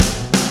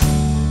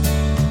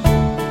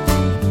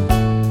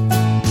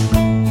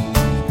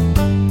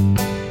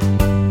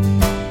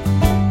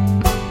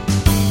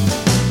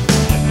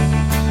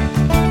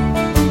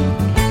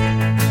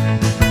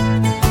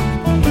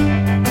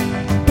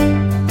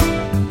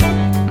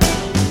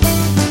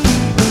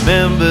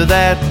remember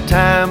that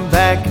time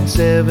back in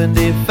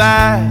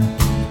 '75.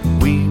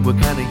 We were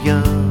kinda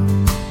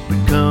young, but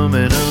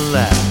coming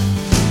alive.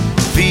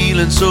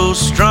 Feeling so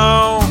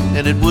strong,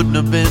 and it wouldn't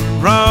have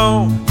been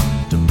wrong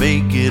to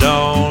make it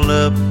all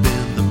up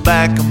in the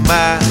back of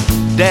my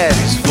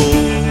daddy's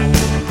Ford.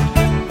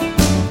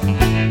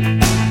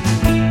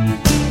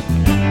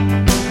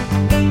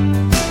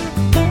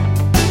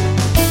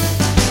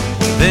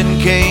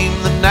 Then came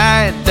the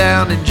night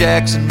down in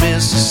Jackson,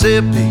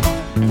 Mississippi.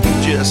 He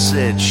just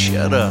said,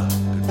 "Shut up,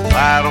 and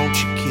why don't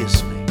you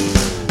kiss me?"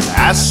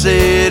 I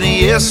said,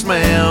 "Yes,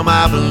 ma'am,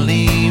 I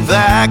believe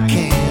I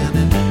can."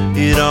 And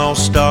it all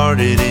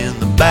started in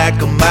the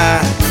back of my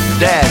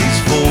daddy's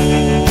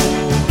Ford.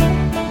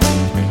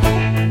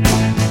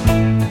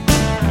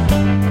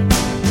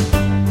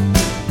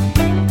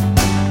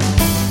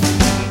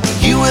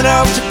 You went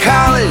off to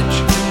college,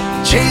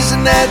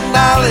 chasing that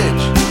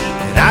knowledge,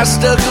 and I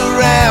stuck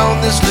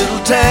around this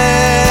little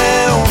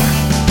town.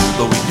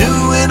 But we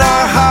knew in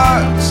our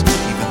hearts,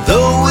 even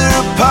though we're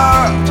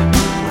apart,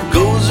 what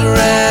goes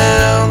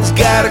around's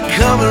gotta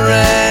come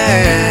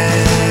around.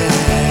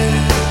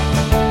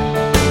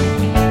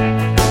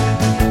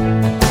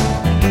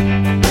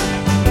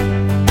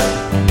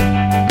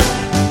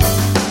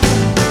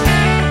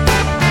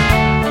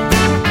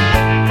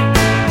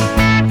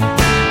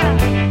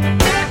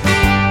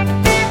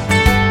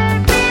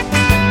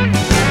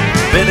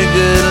 Been a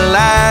good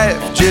life,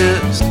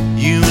 just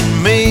you and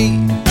me.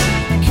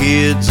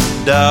 Kids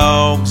and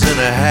dogs in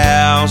a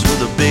house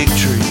with a big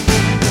tree.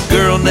 The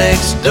girl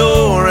next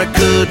door, I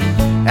couldn't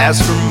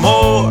ask for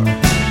more.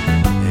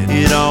 And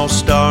it all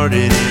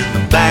started in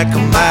the back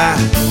of my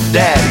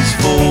daddy's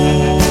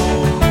Ford.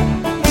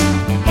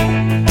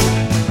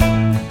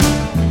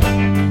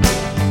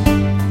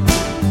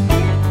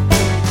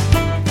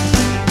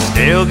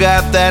 Still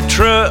got that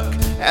truck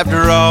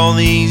after all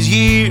these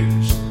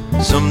years.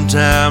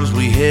 Sometimes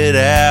we head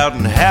out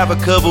and have a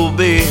couple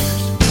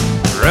beers,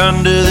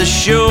 run to the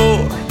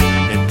shore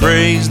and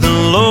praise the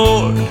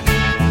Lord,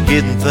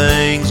 getting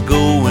things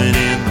going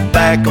in the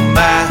back of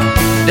my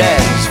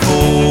daddy's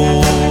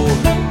Ford.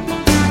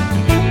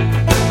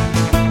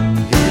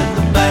 In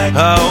the back,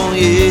 oh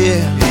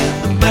yeah, in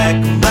the back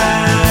of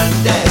my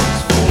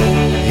daddy's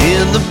Ford.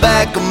 In the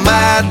back of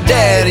my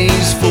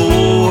daddy's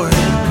Ford.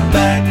 In the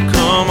back,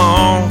 come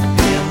on,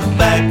 in the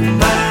back of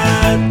my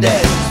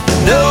daddy's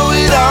Ford. No,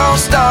 it all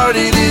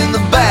started in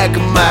the back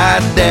of my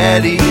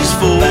daddy's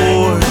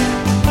Ford.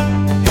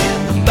 In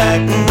the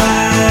back of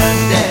my